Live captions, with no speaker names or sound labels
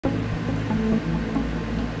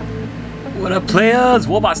What up, players?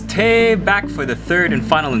 Woboss Tay back for the third and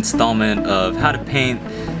final installment of how to paint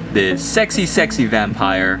this sexy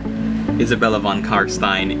vampire, Isabella von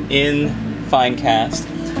Carstein, in Finecast.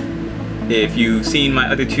 If you've seen my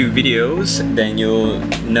other two videos, then you'll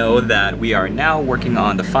know that we are now working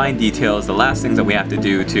on the fine details, the last things that we have to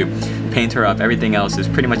do to paint her up. Everything else is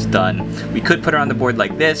pretty much done. We could put her on the board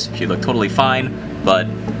like this, she'd look totally fine, but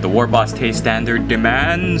the Woboss Tay standard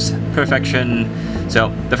demands perfection. So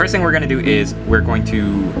the first thing we're going to do is we're going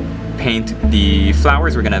to paint the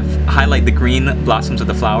flowers. We're going to highlight the green blossoms of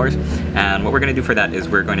the flowers, and what we're going to do for that is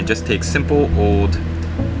we're going to just take simple old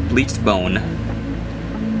bleached bone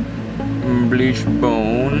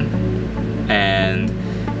and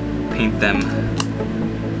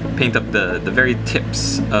paint up the very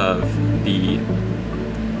tips of the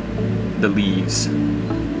leaves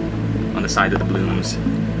on the side of the blooms.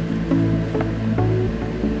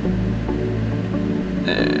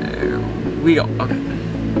 There we go. Okay.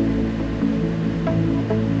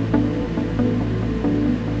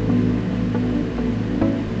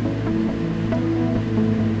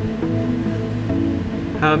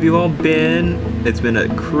 How have you all been? It's been a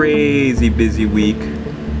crazy busy week.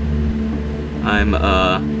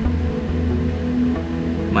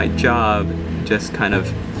 My job just kind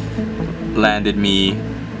of landed me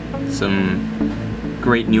some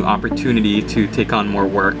great new opportunity to take on more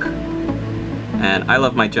work. And I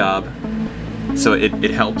love my job, so it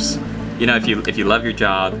helps. You know, if you love your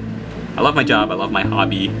job, I love my job, I love my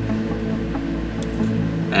hobby,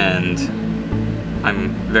 and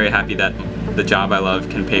I'm very happy that the job I love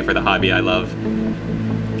can pay for the hobby I love.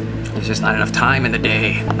 There's just not enough time in the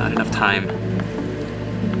day, not enough time.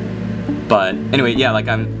 But anyway, yeah, like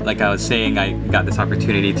I was saying, I got this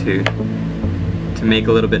opportunity to make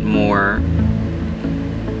a little bit more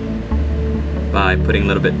by putting a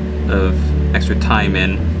little bit of extra time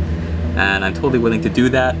in, and I'm totally willing to do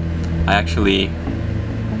that. I actually,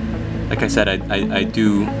 like I said, I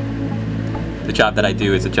do, the job that I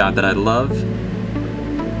do is a job that I love,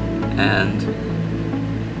 and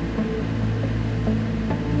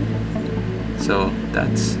so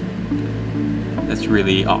that's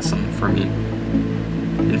really awesome for me.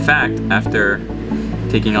 In fact, after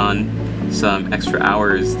taking on some extra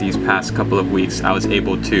hours these past couple of weeks, I was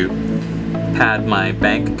able to pad my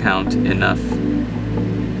bank account enough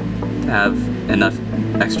to have enough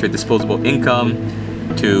extra disposable income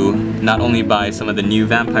to not only buy some of the new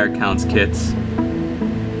Vampire Counts kits.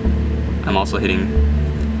 I'm also hitting,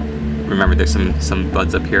 remember there's some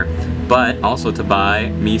buds up here, but also to buy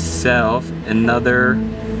myself another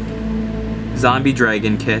zombie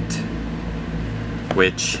dragon kit,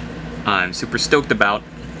 which I'm super stoked about.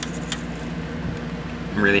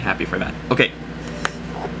 I'm really happy for that. Okay.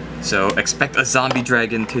 So expect a zombie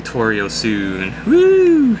dragon tutorial soon.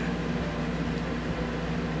 Woo!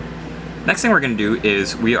 Next thing we're going to do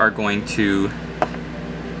is we are going to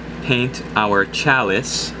paint our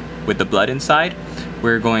chalice with the blood inside.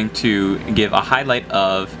 We're going to give a highlight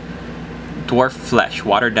of dwarf flesh,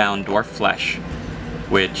 watered down dwarf flesh,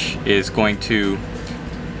 which is going to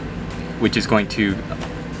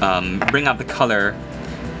bring out the color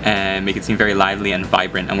and make it seem very lively and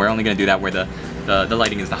vibrant. And we're only going to do that where the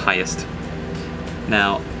lighting is the highest.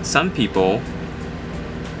 Now, some people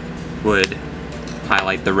would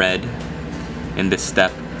highlight the red in this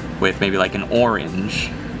step with maybe like an orange,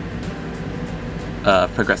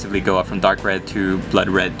 progressively go up from dark red to blood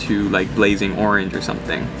red to like blazing orange or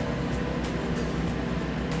something.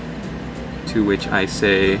 To which I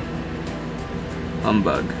say,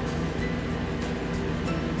 humbug.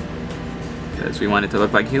 Because we want it to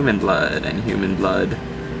look like human blood, and human blood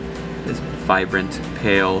is vibrant,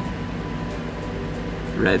 pale,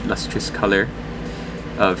 red, lustrous color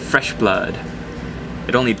of fresh blood.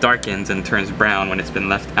 It only darkens and turns brown when it's been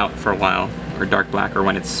left out for a while, or dark black, or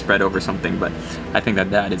when it's spread over something, but I think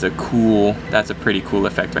that is that's a pretty cool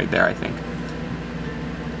effect right there, I think.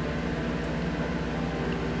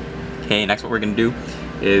 Okay, next what we're going to do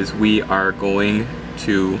is we are going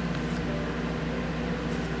to...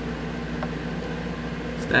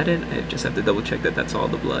 Is that it? I just have to double check that that's all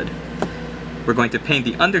the blood. We're going to paint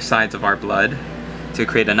the undersides of our blood to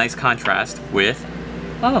create a nice contrast with,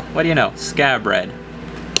 oh, what do you know, scab red.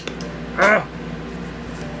 Ugh.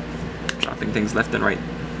 Dropping things left and right.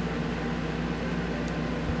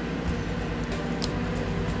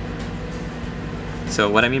 So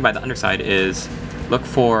what I mean by the underside is, look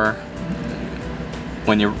for,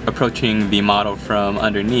 when you're approaching the model from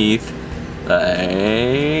underneath,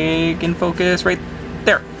 like in focus right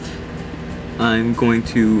there. I'm going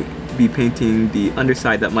to be painting the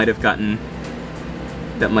underside that might have gotten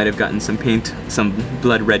that might have gotten some paint, some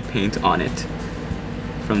blood red paint on it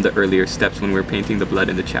from the earlier steps when we were painting the blood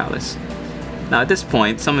in the chalice. Now at this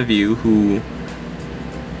point, some of you who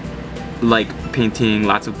like painting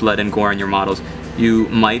lots of blood and gore on your models, you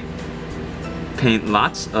might paint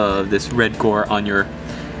lots of this red gore on your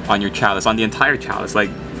chalice, on the entire chalice,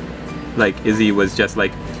 like Izzy was just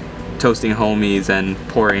like toasting homies and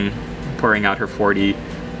pouring out her 40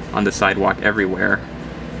 on the sidewalk everywhere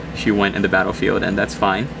she went in the battlefield, and that's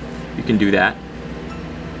fine. You can do that.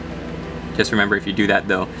 Just remember, if you do that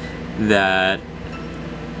though, that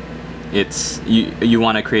it's you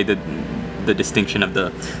want to create the distinction of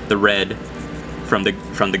the red from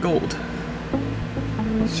the gold.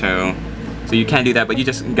 So you can do that, but you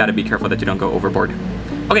just got to be careful that you don't go overboard.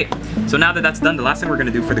 Okay, so now that that's done, the last thing we're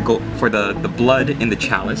going to do for the blood in the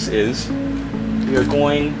chalice is we are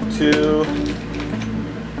going to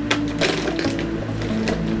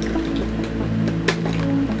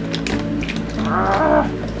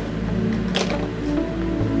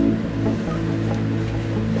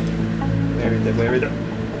where is it?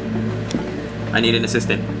 I need an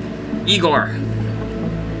assistant. Igor!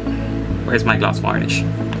 Where's my gloss varnish?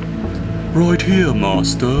 Right here,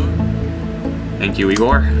 master. Thank you,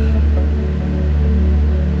 Igor.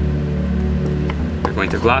 We're going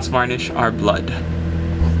to gloss varnish our blood.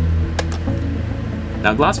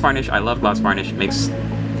 Now gloss varnish, I love gloss varnish. It makes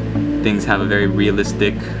things have a very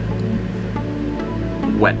realistic,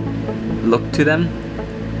 wet look to them.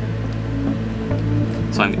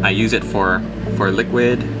 So I use it for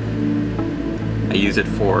liquid. I use it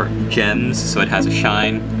for gems, so it has a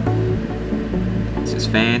shine. This is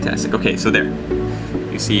fantastic. Okay, so there.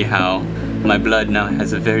 You see how my blood now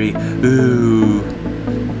has a very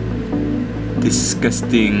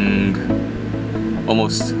disgusting,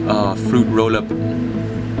 almost fruit roll-up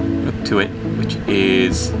look to it, which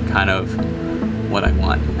is kind of what I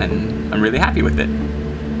want, and I'm really happy with it.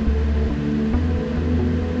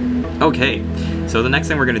 Okay, so the next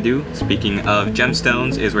thing we're going to do, speaking of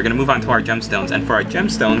gemstones, is we're going to move on to our gemstones. And for our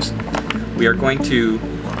gemstones, we are going to,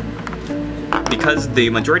 because the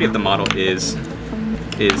majority of the model is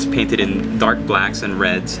painted in dark blacks and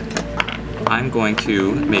reds, I'm going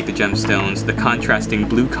to make the gemstones the contrasting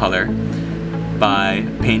blue color by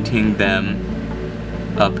painting them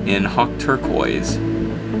up in hawk turquoise.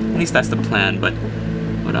 At least that's the plan, but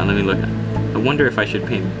hold on, let me look. I wonder if I should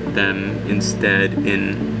paint them instead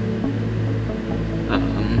in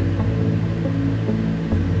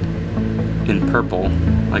purple,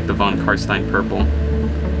 like the von Carstein purple.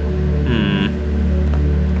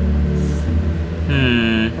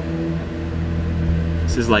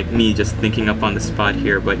 This is like me just thinking up on the spot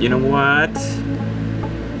here, but you know what?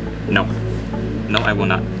 No, I will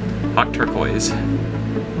not. Hawk turquoise.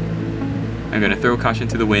 I'm gonna throw caution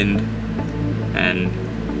to the wind and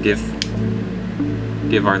give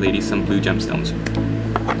Our Lady some blue gemstones.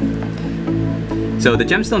 So the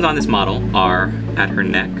gemstones on this model are at her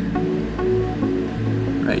neck,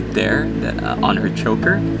 right there, on her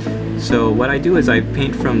choker. So what I do is I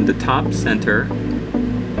paint from the top center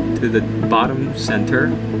to the bottom center,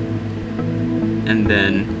 and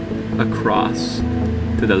then across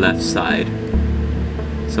to the left side.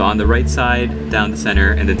 So on the right side, down the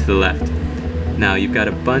center, and then to the left. Now you've got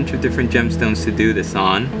a bunch of different gemstones to do this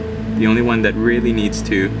on. The only one that really needs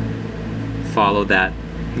to follow that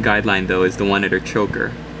guideline though is the one at her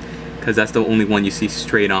choker, because that's the only one you see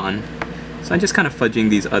straight on. So I'm just kind of fudging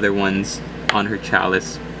these other ones on her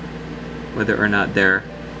chalice. Whether or not they're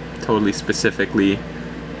totally specifically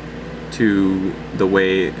to the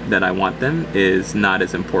way that I want them is not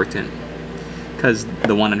as important, because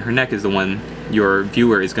the one on her neck is the one your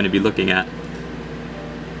viewer is going to be looking at.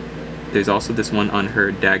 There's also this one on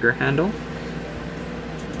her dagger handle,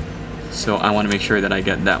 so I want to make sure that I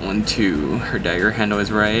get that one too. Her dagger handle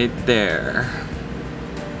is right there.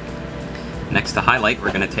 Next to highlight,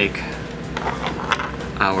 we're going to take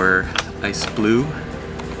our ice blue.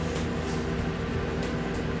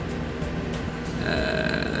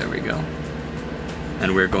 There we go.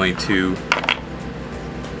 And we're going to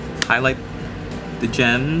highlight the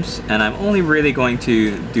gems, and I'm only really going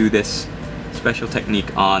to do this special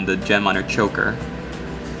technique on the gem on her choker,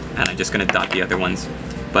 and I'm just going to dot the other ones.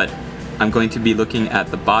 But I'm going to be looking at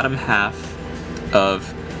the bottom half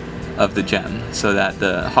of the gem, so that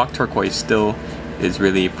the hawk turquoise still is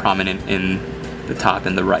really prominent in the top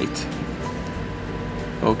and the right.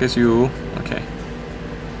 Focus you. Okay.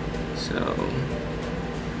 So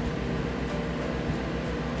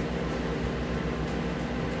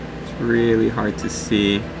it's really hard to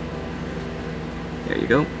see. There you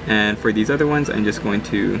go. And for these other ones, I'm just going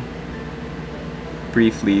to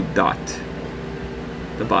briefly dot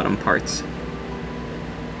the bottom parts.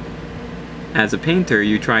 As a painter,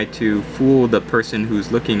 you try to fool the person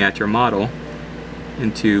who's looking at your model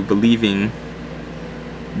into believing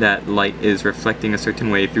that light is reflecting a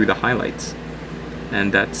certain way through the highlights.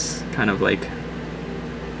 And that's kind of like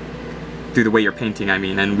through the way you're painting, I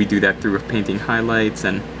mean, and we do that through painting highlights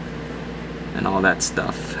and all that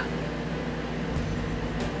stuff.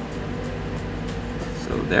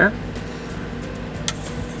 So there.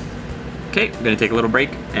 Okay, we're gonna take a little break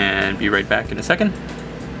and be right back in a second.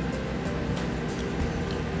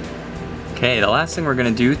 Okay, the last thing we're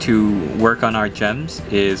gonna do to work on our gems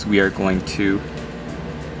is we are going to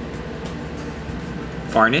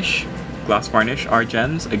varnish, gloss varnish our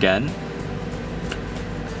gems again.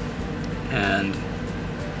 And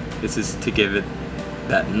this is to give it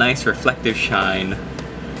that nice reflective shine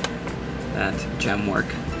that gem work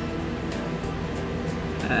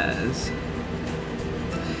has.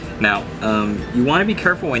 Now, you want to be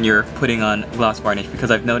careful when you're putting on gloss varnish,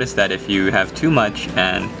 because I've noticed that if you have too much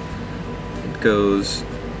and it goes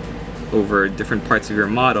over different parts of your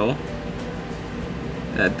model,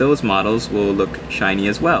 that those models will look shiny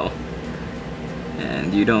as well.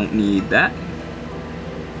 And you don't need that,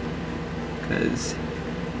 because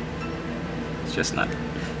it's just not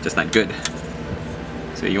good.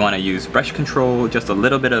 So you want to use brush control, just a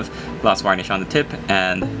little bit of gloss varnish on the tip,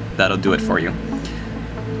 and that'll do it for you.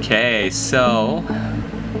 Okay, so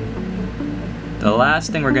the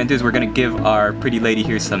last thing we're going to do is we're going to give our pretty lady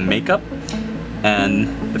here some makeup.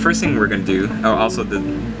 And the first thing we're going to do, oh, also the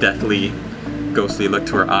deathly, ghostly look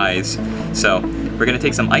to her eyes. So we're going to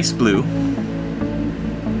take some ice blue,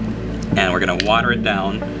 and we're going to water it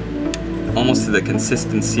down almost to the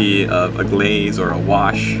consistency of a glaze or a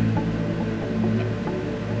wash.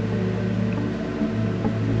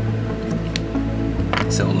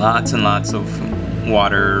 So lots and lots of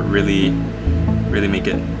water, really make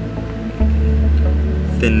it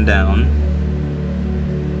thin down.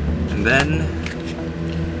 And then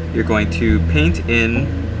you're going to paint in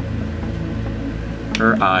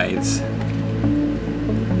her eyes.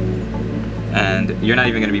 And you're not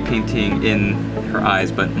even going to be painting in her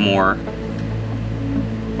eyes, but more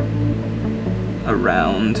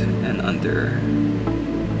around and under.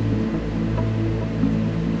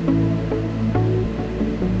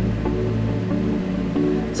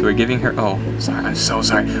 So we're giving her, oh, sorry, I'm so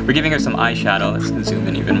sorry. We're giving her some eyeshadow. Let's zoom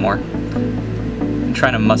in even more. I'm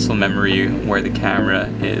trying to muscle memory where the camera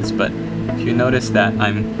is, but if you notice that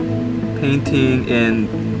I'm painting in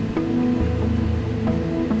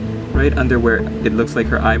right under where it looks like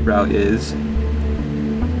her eyebrow is,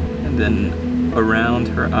 and then around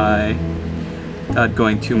her eye, not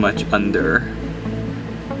going too much under.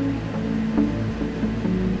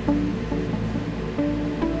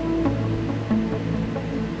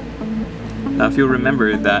 Now if you'll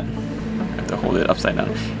remember that, I have to hold it upside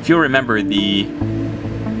down. If you'll remember the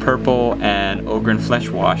purple and Ogryn Flesh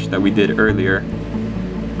wash that we did earlier,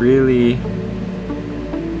 really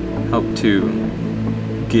helped to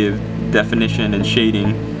give definition and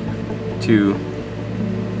shading to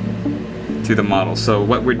the model. So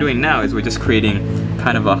what we're doing now is we're just creating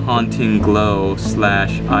kind of a haunting glow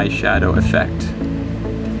slash eyeshadow effect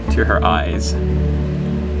to her eyes.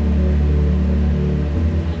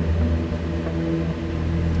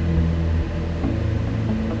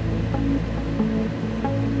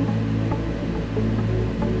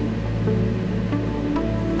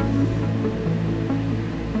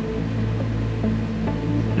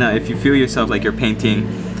 Now, if you feel yourself like you're painting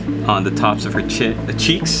on the tops of her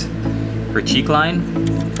cheeks, her cheek line,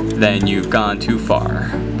 then you've gone too far.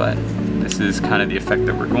 But this is kind of the effect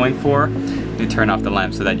that we're going for. You turn off the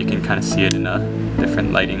lamp so that you can kind of see it in a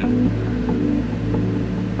different lighting.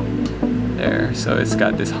 There, so it's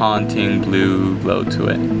got this haunting blue glow to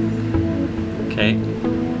it. Okay,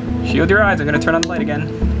 shield your eyes, I'm gonna turn on the light again.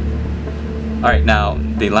 Alright, now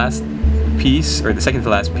the last piece, or the second to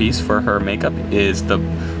last piece for her makeup is the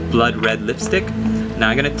blood red lipstick. Now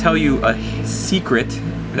I'm gonna tell you a secret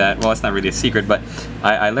that, well, it's not really a secret, but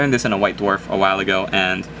I learned this in a white dwarf a while ago,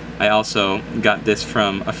 and I also got this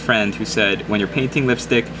from a friend who said when you're painting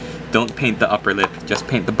lipstick, don't paint the upper lip, just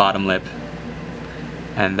paint the bottom lip,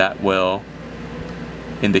 and that will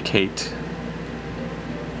indicate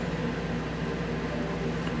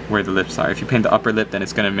where the lips are. If you paint the upper lip, then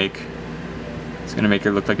it's gonna make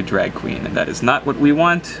her look like a drag queen, and that is not what we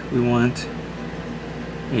want. We want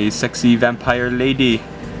a sexy vampire lady,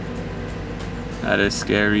 not a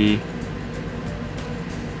scary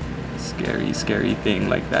thing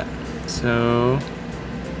like that. So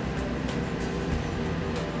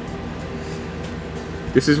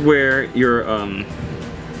this is where your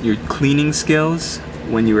cleaning skills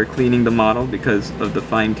when you are cleaning the model because of the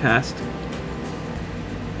Finecast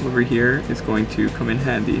over here is going to come in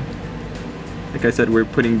handy. Like I said, we're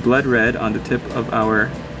putting blood red on the tip of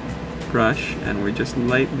our brush and we're just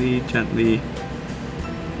lightly, gently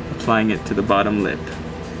applying it to the bottom lip.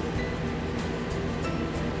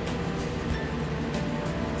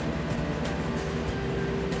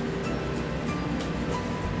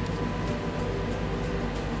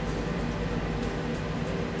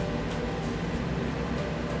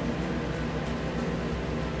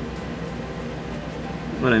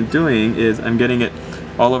 What I'm doing is I'm getting it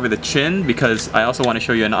all over the chin because I also want to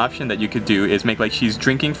show you an option that you could do is make like she's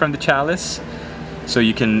drinking from the chalice, so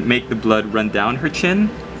you can make the blood run down her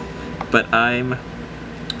chin. But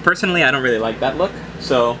personally I don't really like that look,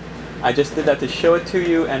 so I just did that to show it to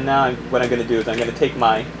you. And now what I'm going to do is I'm going to take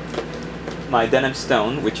my Dheneb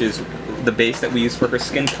Stone, which is the base that we use for her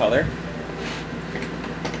skin color.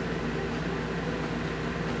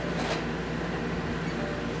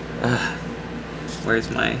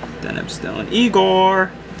 Where's my Dheneb Stone?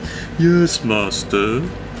 Igor! Yes, master.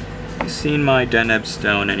 You seen my Dheneb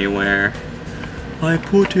Stone anywhere? I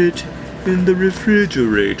put it in the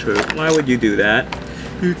refrigerator. Why would you do that?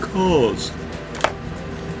 Because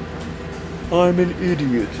I'm an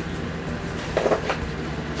idiot.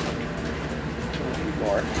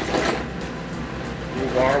 Igor.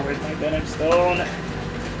 Igor, where's my Dheneb Stone?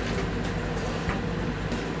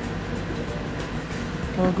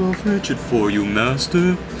 I'll go fetch it for you,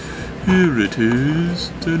 master. Here it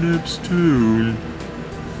is, Dheneb Stone.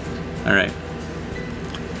 Alright.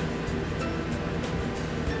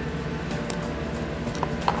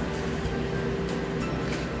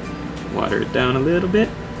 Water it down a little bit.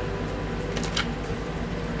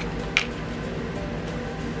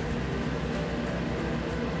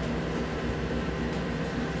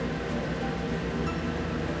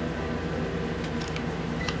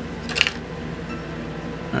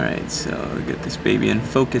 Alright, so get this baby in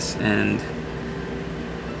focus and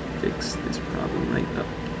fix this problem right up.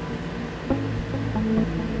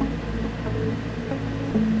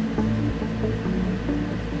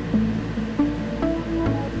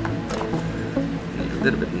 Need a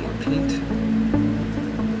little bit more paint.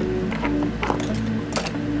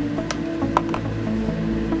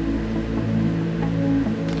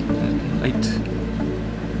 And light.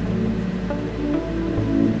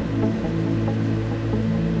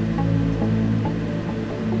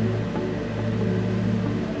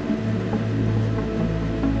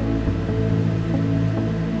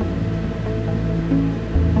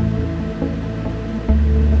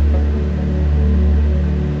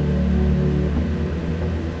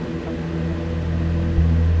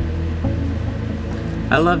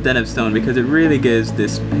 I love Dheneb Stone because it really gives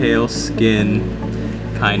this pale skin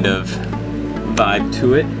kind of vibe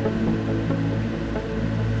to it.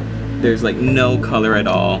 There's like no color at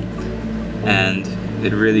all, and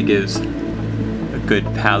it really gives a good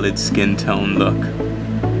pallid skin tone look,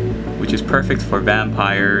 which is perfect for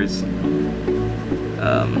vampires,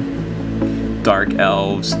 dark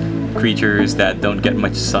elves, creatures that don't get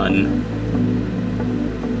much sun.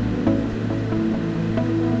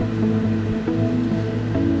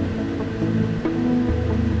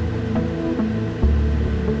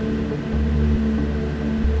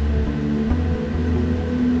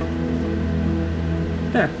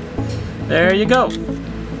 There you go.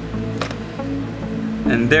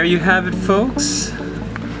 And there you have it, folks.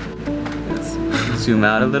 Let's zoom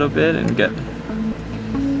out a little bit and get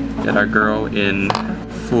our girl in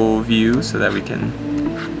full view so that we can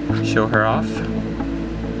show her off.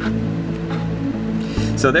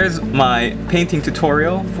 So there's my painting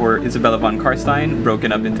tutorial for Isabella von Carstein,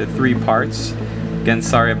 broken up into 3 parts. Again,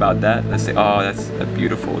 sorry about that. Let's say, oh, that's a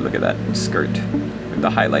beautiful, look at that skirt with the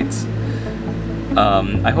highlights.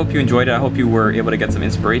 I hope you enjoyed it. I hope you were able to get some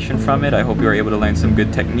inspiration from it. I hope you were able to learn some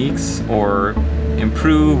good techniques or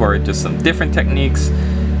improve, or just some different techniques.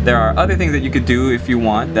 There are other things that you could do if you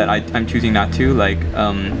want that I'm choosing not to, like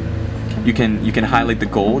you can highlight the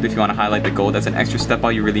gold. If you want to highlight the gold, that's an extra step.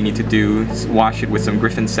 All you really need to do is wash it with some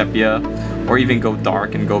Griffin Sepia, or even go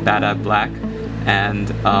dark and go Badab Black, and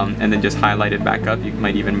then just highlight it back up. You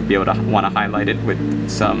might even be able to want to highlight it with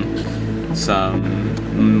some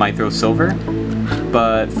Micro Silver.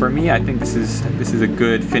 But for me, I think this is a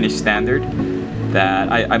good finished standard that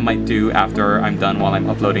I might do after I'm done while I'm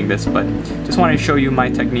uploading this. But just wanted to show you my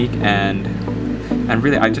technique, and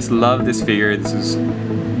really I just love this figure. This is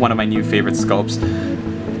one of my new favorite sculpts.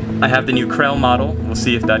 I have the new Krell model. We'll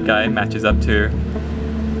see if that guy matches up to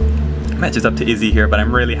Izzy here, but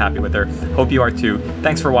I'm really happy with her. Hope you are too.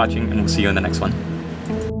 Thanks for watching, and we'll see you in the next one.